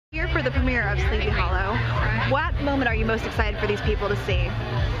Here for the premiere of Sleepy Hollow. What moment are you most excited for these people to see?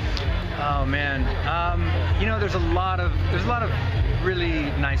 Oh man, you know, there's a lot of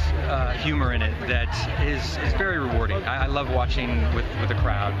really nice humor in it that is very rewarding. I love watching with a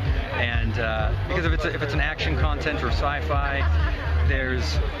crowd, and because if it's an action content or sci-fi,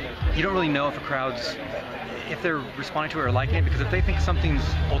 you don't really know if a crowd's if they're responding to it or liking it, because if they think something's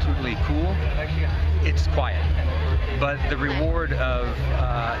ultimately cool, it's quiet. But the reward of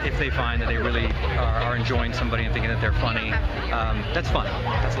if they find that they really are enjoying somebody and thinking that they're funny, that's fun.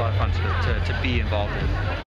 That's a lot of fun to be involved in.